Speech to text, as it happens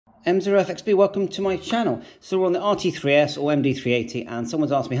M0FXB, welcome to my channel. So we're on the RT3S or MD380 and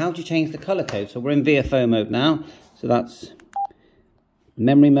someone's asked me how do you change the colour code. So we're in VFO mode now. So that's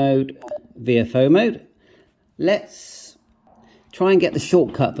memory mode, VFO mode. Let's try and get the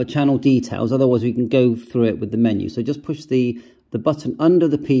shortcut for channel details, otherwise we can go through it with the menu. So just push the button under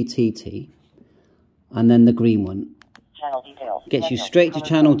the PTT and then the green one. Channel details. Gets you straight to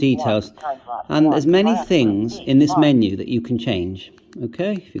channel details. And there's many things in this menu that you can change.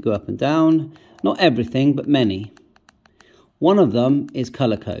 Okay, if you go up and down, not everything, but many. One of them is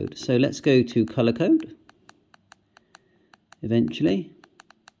color code. So let's go to color code. Eventually.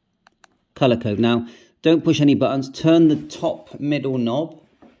 Color code. Now, don't push any buttons. Turn the top middle knob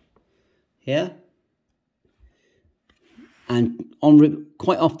here. And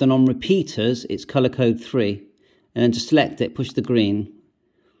quite often on repeaters, it's color code 3. And then to select it, push the green.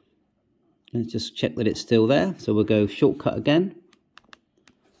 Let's just check that it's still there. So we'll go shortcut again.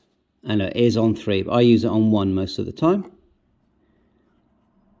 And it is on 3, but I use it on 1 most of the time.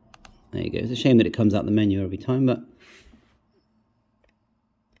 There you go. It's a shame that it comes out the menu every time, but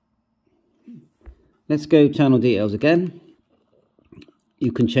let's go channel details again.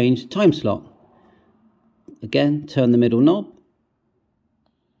 You can change time slot. Again, turn the middle knob.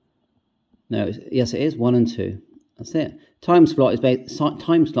 No, yes it is 1 and 2. That's it. Time slot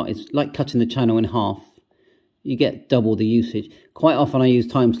is like cutting the channel in half. You get double the usage. Quite often I use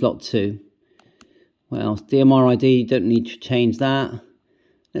time slot 2. What else? DMR ID, you don't need to change that.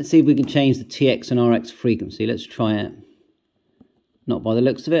 Let's see if we can change the TX and RX frequency. Let's try it. Not by the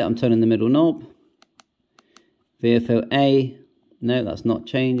looks of it. I'm turning the middle knob. VFO A. No, that's not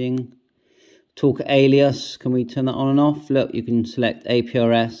changing. Talk alias. Can we turn that on and off? Look, you can select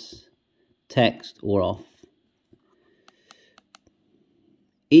APRS, text, or off.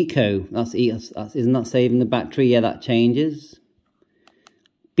 Eco, isn't that saving the battery? Yeah, that changes.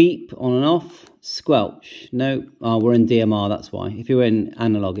 Beep, on and off. Squelch, no. Oh, we're in DMR, that's why. If you were in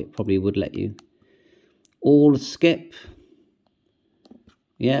analog, it probably would let you. All skip.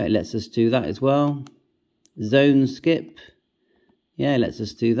 Yeah, it lets us do that as well. Zone skip. Yeah, it lets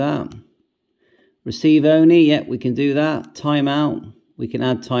us do that. Receive only, yeah, we can do that. Timeout, we can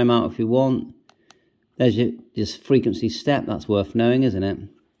add timeout if you want. There's your just frequency step, that's worth knowing, isn't it?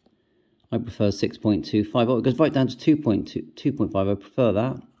 I prefer 6.25. Oh, it goes right down to 2.5. I prefer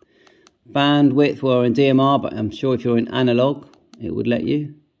that. Bandwidth, we're in DMR, but I'm sure if you're in analog, it would let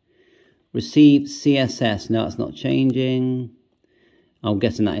you. Receive CSS. No, that's not changing. I'm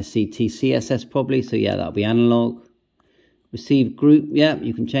guessing that is CT-CSS probably. So yeah, that'll be analog. Receive group. Yeah,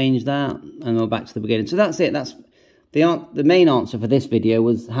 you can change that. And we're back to the beginning. So that's it. That's the main answer for this video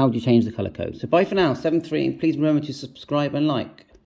was how do you change the color code. So bye for now. 7-3. Please remember to subscribe and like.